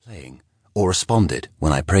playing or responded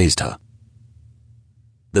when I praised her.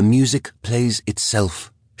 "The music plays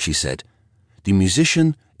itself," she said. "The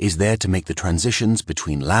musician is there to make the transitions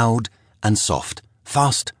between loud and soft,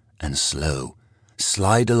 fast and slow.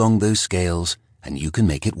 Slide along those scales and you can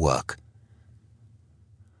make it work."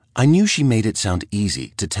 I knew she made it sound easy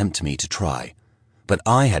to tempt me to try, but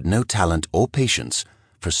I had no talent or patience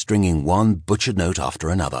for stringing one butchered note after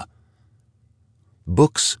another.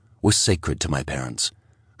 Books were sacred to my parents,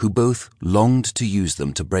 who both longed to use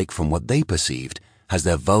them to break from what they perceived as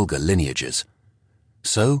their vulgar lineages.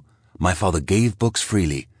 So, my father gave books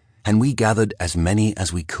freely, and we gathered as many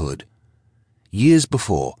as we could. Years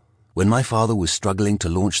before, when my father was struggling to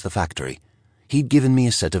launch the factory, he'd given me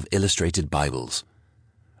a set of illustrated Bibles.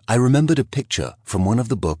 I remembered a picture from one of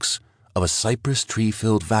the books of a cypress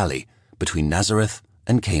tree-filled valley between Nazareth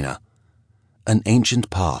and Cana, an ancient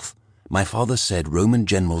path my father said Roman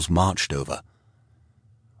generals marched over.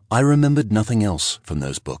 I remembered nothing else from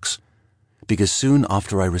those books, because soon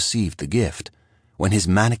after I received the gift, when his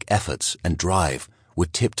manic efforts and drive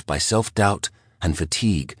were tipped by self-doubt and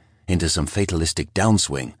fatigue into some fatalistic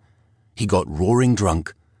downswing, he got roaring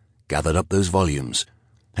drunk, gathered up those volumes,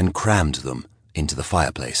 and crammed them into the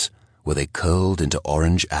fireplace, where they curled into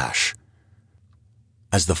orange ash.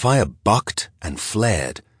 As the fire bucked and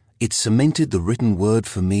flared, it cemented the written word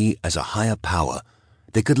for me as a higher power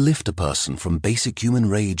that could lift a person from basic human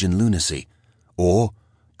rage and lunacy, or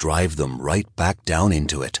drive them right back down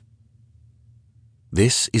into it.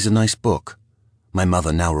 "This is a nice book," my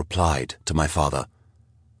mother now replied to my father,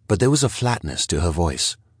 but there was a flatness to her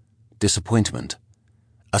voice, disappointment,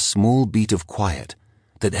 a small beat of quiet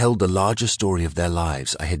that held the larger story of their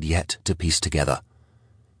lives I had yet to piece together.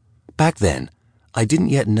 Back then, I didn't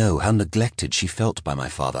yet know how neglected she felt by my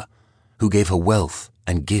father, who gave her wealth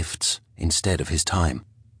and gifts instead of his time.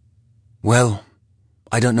 "Well,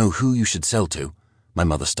 I don't know who you should sell to," my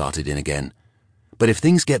mother started in again, "but if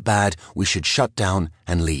things get bad, we should shut down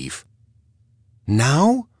and leave."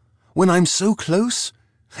 "Now? When I'm so close?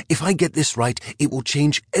 If I get this right, it will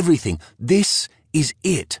change everything. This is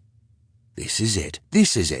it. This is it.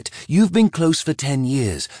 This is it. You've been close for 10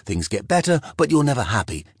 years. Things get better, but you're never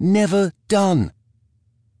happy. Never done.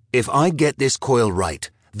 If I get this coil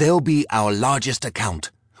right, they'll be our largest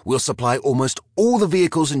account. We'll supply almost all the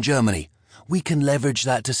vehicles in Germany. We can leverage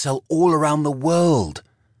that to sell all around the world."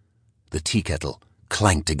 The tea kettle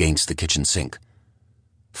clanked against the kitchen sink.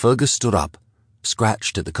 Fergus stood up,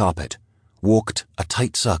 scratched at the carpet, walked a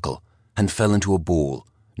tight circle, and fell into a ball,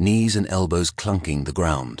 knees and elbows clunking the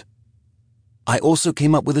ground. "I also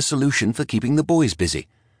came up with a solution for keeping the boys busy.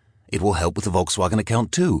 It will help with the Volkswagen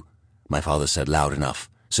account too," my father said loud enough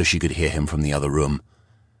so she could hear him from the other room.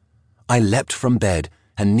 I leapt from bed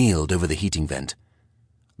and kneeled over the heating vent.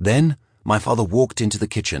 Then my father walked into the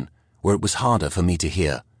kitchen, where it was harder for me to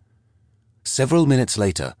hear. Several minutes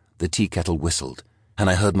later, the tea kettle whistled, and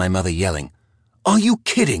I heard my mother yelling, "Are you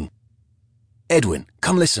kidding?" "Edwin,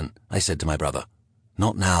 come listen," I said to my brother.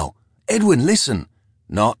 "Not now." "Edwin, listen."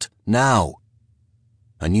 "Not now."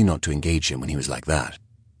 I knew not to engage him when he was like that.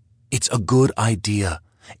 "It's a good idea.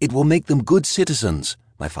 It will make them good citizens,"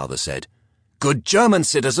 my father said. "Good German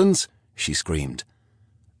citizens," she screamed.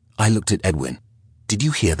 I looked at Edwin. "Did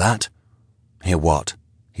you hear that?" "Hear what?"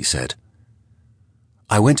 he said.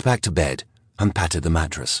 I went back to bed and patted the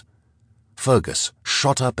mattress. Fergus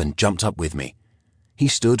shot up and jumped up with me. He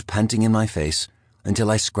stood panting in my face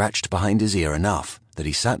until I scratched behind his ear enough that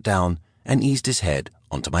he sat down and eased his head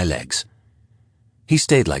onto my legs. He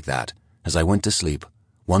stayed like that as I went to sleep,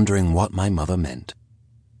 wondering what my mother meant.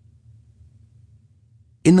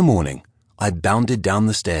 In the morning, I bounded down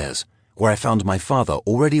the stairs, where I found my father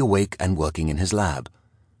already awake and working in his lab.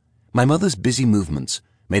 My mother's busy movements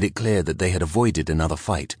made it clear that they had avoided another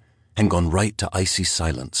fight and gone right to icy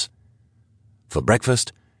silence. For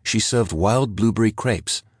breakfast, she served wild blueberry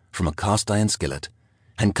crepes from a cast-iron skillet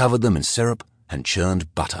and covered them in syrup and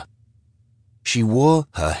churned butter. She wore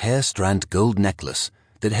her hair-strand gold necklace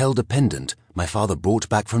that held a pendant my father brought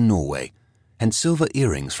back from Norway and silver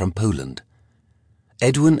earrings from Poland.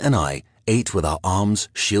 Edwin and I ate with our arms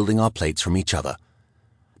shielding our plates from each other.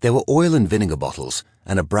 There were oil and vinegar bottles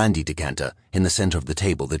and a brandy decanter in the center of the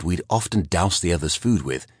table that we'd often douse the other's food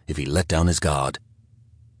with if he let down his guard.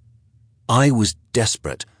 I was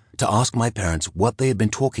desperate to ask my parents what they had been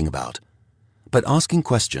talking about, but asking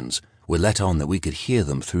questions would let on that we could hear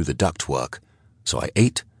them through the ductwork, so I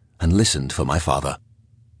ate and listened for my father.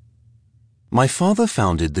 My father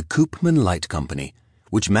founded the Koopman Light Company,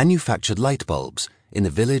 which manufactured light bulbs in the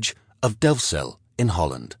village of Delfzijl in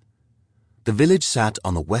Holland. The village sat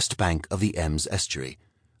on the west bank of the Ems estuary,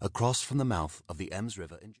 across from the mouth of the Ems River in